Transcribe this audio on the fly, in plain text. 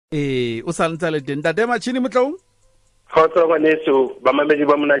O sa ntse le teng ntate Machini Motloung. Khotso ngwaneso ba mamedi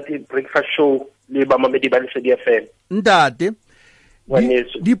ba Monate Breakfast show le ba mamedi ba Lesedi FM. Ntate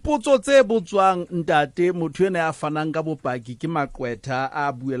Ngwaneso dipotso tse botswang ntate motho ene a fanang ka bopaki ke maqwetha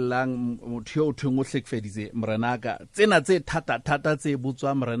a buellang motho yo thweng o hlekefeditse morenaka tsena tse thata tse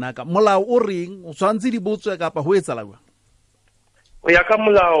botswang morenaka molao o reng o tshwantse di botswe kapa ho etsala jwang? o ya ka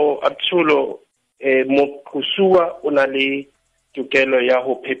molao absolo moqosuwa o na le tokelo ya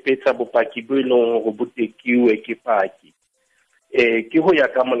ho phephetsa bopaki bo eleng hore bo tekiwe ke paki ke ho ya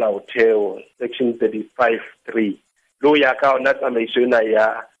ka molaotheo section 35(3) lo ya ka ona tsamaiso ena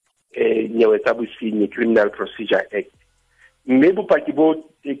ya nyewe tsa bosenyi Criminal Procedure Act. Mme bopaki bo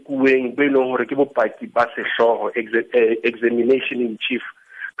tekuweng bo eleng hore ke bopaki ba sehloho examination in chief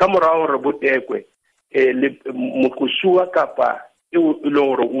ka morao hore bo tekwe le moqosuwa kapa eo eleng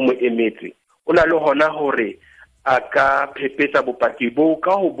hore o mo emetse o na le hona hore a ka phephetsa bopaki bo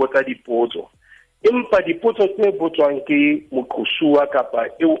ka ho botsa dipotso, empa dipotso tse botswang ke moqosuwa kapa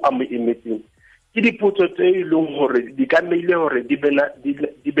eo a mo emetseng ke dipotso tse leng hore di ka meile hore di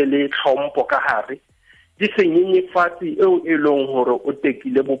be le tlhompho ka hare, di se nyenyefatse eo e leng hore o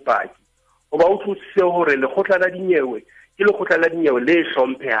tekile bopaki. Hoba o thusitse hore lekgotla la dinyewe ke lekgotla la dinyewe le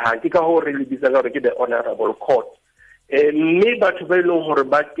hlomphehang, ke ka hore le bitsa hore ke the honorable court. Mme batho ba eleng hore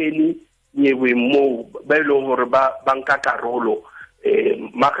ba kene nyewe mo ba eleng hore ba nka karolo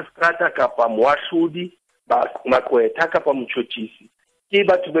magistrata kapa moahlodi ba maqwetha kapa motjhotjhisi ke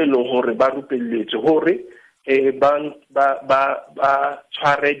batho ba eleng hore ba rupelletse hore ba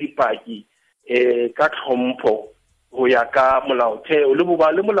tshware dipaki ka tlhompho ho ya ka molaotheo le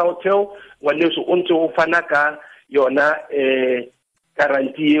molaotheo ngwaneso o ntse o fana ka yona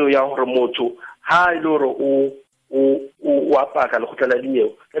guarantee ya hore motho ha ile hore o apaka le khotla la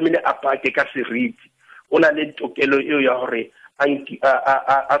dinyewe tlamehile a pake ka seriti, o na le tokelo eo ya hore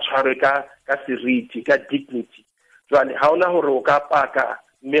a tshware ka seriti ka dignity. Jwale ha ona hore o ka paka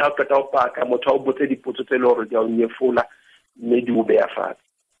mme ha o qeta ho paka motho a o botse dipotso tse le hore di a o nyefola mme di o beya fatshe.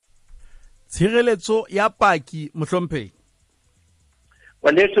 Tshireletso ya paki mohlomphehi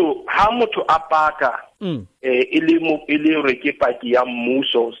ngwaneso ha motho a paka e le hore ke paki ya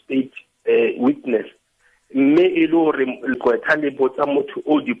mmuso state witness mme e le hore lekgotla le botsa motho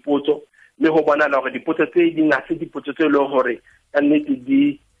o dipotso mme ho bona hore dipotso tse di nga se dipotso tse leng hore ka nnete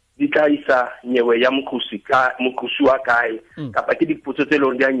di tla isa nyewe ya moqosuwa kae kapa ke dipotso tse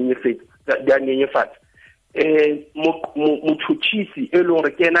leng di a nyenyefatsa motjhotjhisi e leng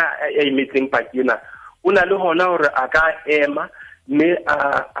hore ke ena ya emetseng paki ena o na le hona hore a ka ema mme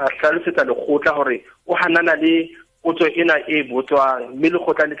a hlalosetsa lekgotla hore o hanana le potso ena e botswang mme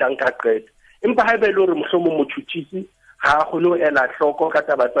lekgotla le tla nka qeto. Empa ha e le hore mohlomong motjhotjhisi ha kgone ho ela hloko ka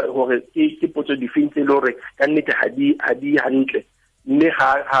taba hore ke potso difeng tse le hore ka nnete ha di hantle mme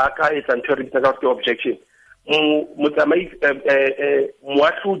ha ka etsa ntho re bitsa ka objection, motsamai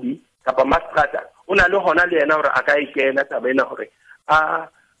moahlodi kapa magistrata o na le hona le yena hore a ka ikena taba ena hore a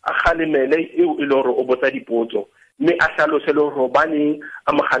kgalemele eo e le hore o botsa dipotso mme a hlalose le hore baneng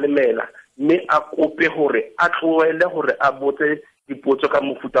a mo kgalemela mme a kope hore a tlohele hore a botse dipotso ka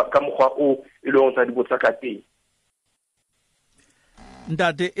mokgwa o e leng tsa dipotso ka teng.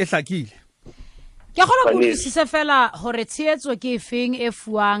 Ntate e hlakile ke gona go utlwisisa fela hore tsheetso ke efeng e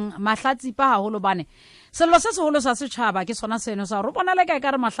fuang mahlatsipa haholo bane sello se seholo sa setšhaba ke sona seno sa re bona le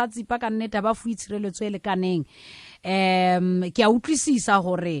ka re mahlatsipa ka nnete ba fu itshireletso e lekaneng. Ke a utlwisisa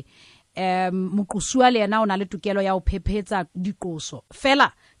hore moqosuwa le yena o na le tokelo ya ho phephetsa diqoso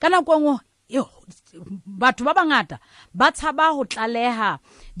fela ka nako engwe batho ba bangata ba tshaba ho tlaleha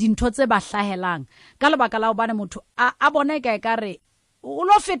dintho tse ba hlahelang ka lebaka la ho bane motho a bona ka re o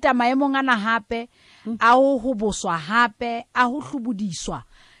lo feta maemong ana hape a ho boswa hape a ho hlubudiswa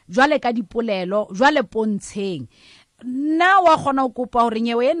jwale ka dipolelo jwale pontsheng na wa gona go kopa hore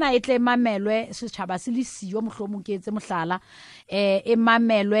nyewe ena e tle mamelwe setšhaba se le siyo mohlomong ke etse mohlala e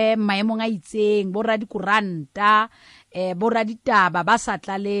mamelwe maemong a itseng bo ra dikuranta bo ra ditaba ba sa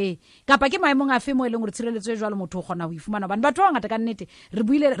tlale kapa ke maemong a fe mo e leng gore tshireletso e jwalo motho o gona go ifumana bana batho ba ngata ka nnete re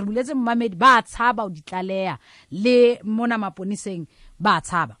buletse mmamedi ba tshaba o ditlaleya le mona maponiseng ba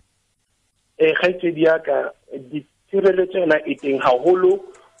tshaba kgaitsedi ya ka ditshireletso ena e teng haholo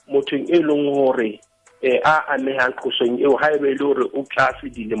mothong e leng hore a amehang qosong eo ha ebe le hore o tlase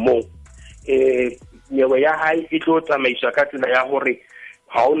dilemong nyewe ya hae e tlo tsamaiswa ka tsela ya hore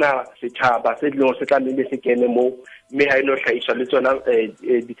ha ona setjhaba se leng se tlamehile se kene mo mme ha eno hlahiswa le tsona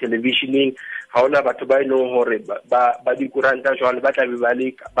di-televisioning ha ona batho ba eleng hore ba dikuranta jwale ba tlabe ba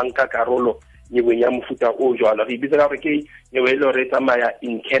le banka karolo nyeweng ya mofuta o jwalo re bitsa hore ke nyewe e le hore tsamaya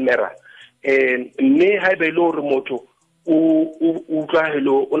in camera mme ha ebe le hore motho o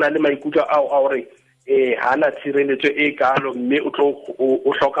tlwahelo o na le maikutlo a hore hana tshireletso e kalo mme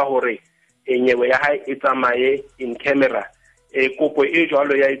o hloka hore nyewe ya hae e tsamaye in camera kopo e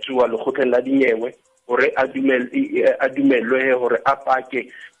jwalo ya etsuwa lekgotleng la dinyewe hore a dumellwe hore a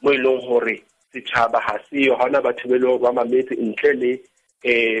pake mo ileng hore setjhaba ha seyo hona batho be lo ba mametse ntle le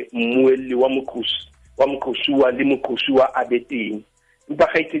mmuelli wa moqosuwa le moqosuwa a beteng mpa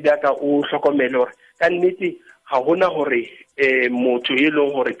gaitse ka o hlokomela hore ka nnete ha hona hore motho e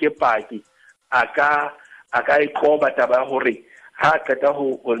leng hore ke paki a ka iqoba taba hore ha qeta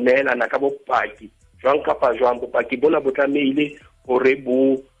ho neelana ka bopaki jwang kapa jwang bopaki bona bo tlamehile hore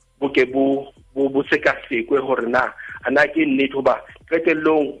bo sekasekwe hore na ana ke nnete hoba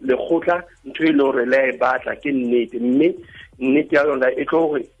qetellong lekgotla ntho e leng hore le e batla ke nnete mme nnete ya yona e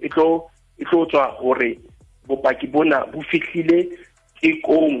tlo tswa hore bopaki bona bo fihlile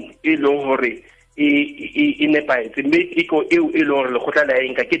tekong e leng hore e nepaetse mme teko eo e leng hore lekgotla la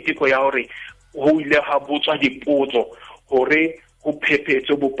enka ke teko ya hore ho ile ha botswa dipotso hore ho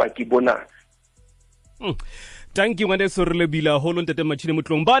phephetso bopaki bona. Tanki ngwaneso re lebila holo ntate Machini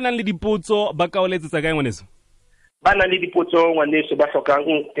Motloung ba nang le dipotso ba ka o letsetsa kae ngwaneso? Ba nang le dipotso ngwaneso ba hlokang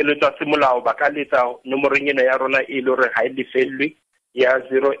keletso ya semolao ba ka letsa nomorong ena ya rona e le hore ha e lefellwe ya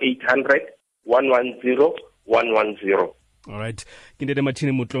 0800 110 110. All right, ke ntate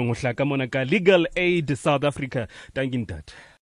Machini Motloung ho hlaka mona ka Legal Aid South Africa. Tanki ntate.